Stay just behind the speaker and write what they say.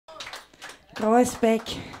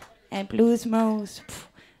Groesbeek and Bluesmoose.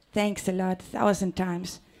 Thanks a lot, 1,000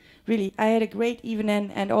 times. Really, I had a great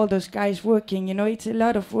evening, and all those guys working. You know, it's a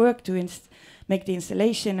lot of work to make the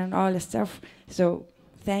installation and all the stuff. So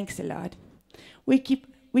thanks a lot.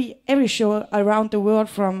 Every show around the world,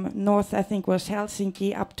 from north, I think, was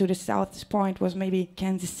Helsinki, up to the south point was maybe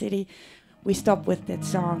Kansas City. We stop with that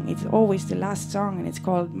song. It's always the last song, and it's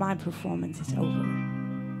called My Performance Is Over.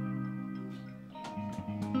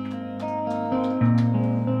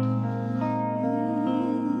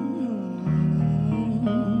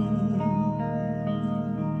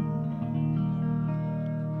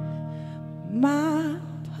 My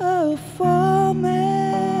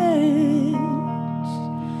performance,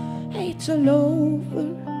 it's all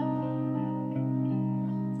over.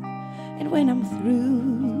 And when I'm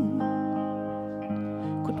through,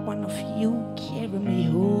 could one of you carry me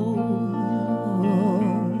home?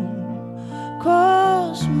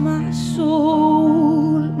 'Cause my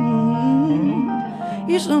soul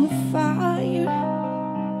is on fire,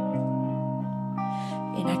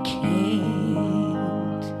 and I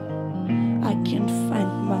can't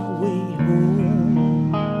find my way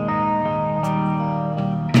home.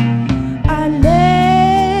 I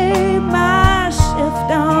lay myself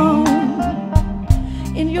down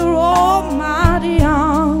in your almighty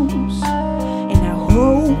arms, and I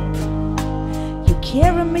hope you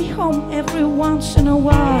carry me home every once in a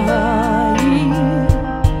while.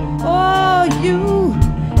 Oh,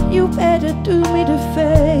 you better do me the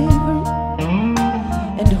favor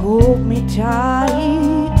and hold me tight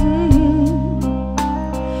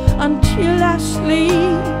until I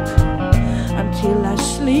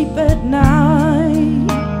sleep at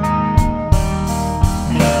night.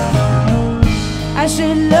 I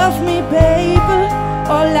say love me, baby,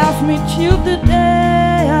 or love me till the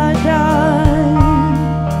day I die.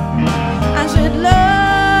 I said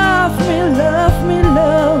love me, love me,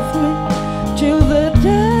 love me till the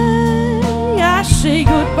day I say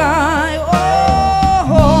goodbye.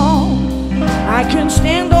 Oh, I can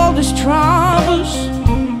stand all these troubles.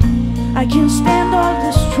 I can stand all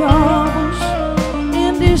these troubles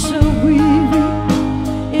in these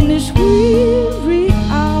weary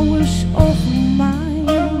hours of mine.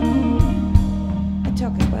 I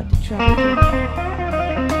talk about the trouble.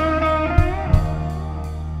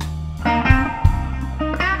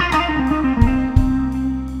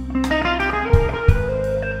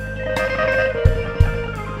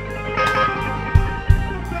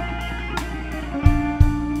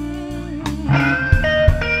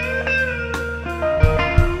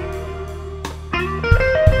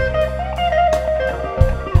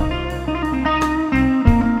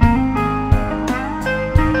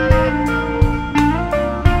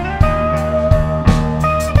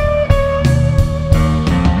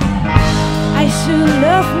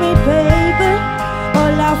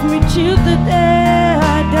 Till the day I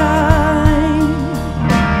die.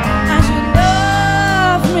 I said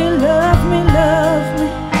love me, love me, love me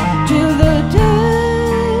till the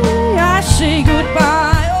day I say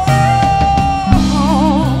goodbye.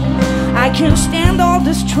 Oh, I can't stand all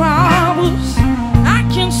these troubles. I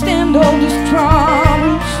can't stand all these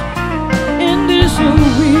troubles in these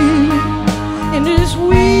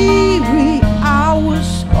weary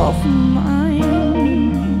hours of mine.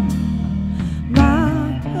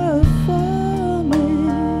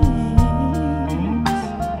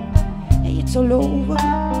 It's all over,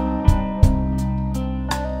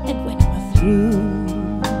 and when I'm through,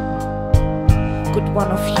 could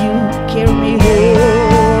one of you carry me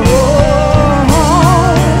home?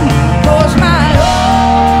 'Cause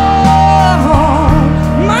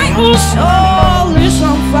my whole soul is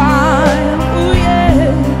on fire, oh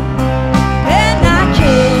yeah, and I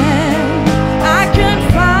can't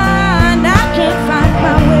find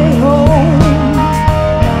my way home,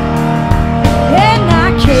 and I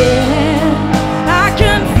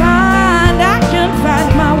can't find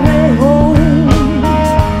my way home,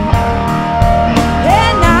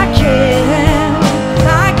 and I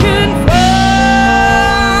can't find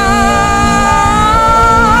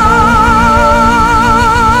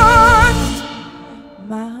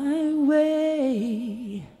my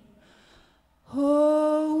way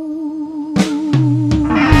home.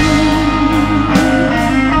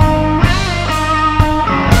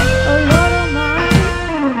 Oh Lord Almighty.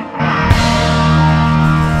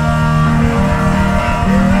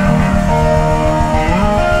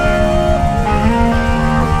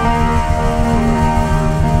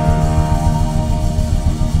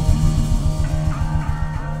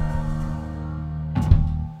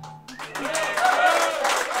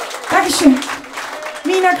 Dankeschön.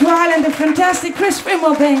 Meena Cryle and the fantastic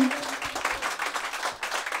Fillmore band.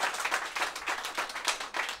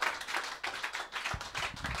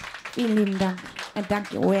 Vielen lieben Dank en dank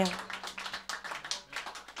je wel.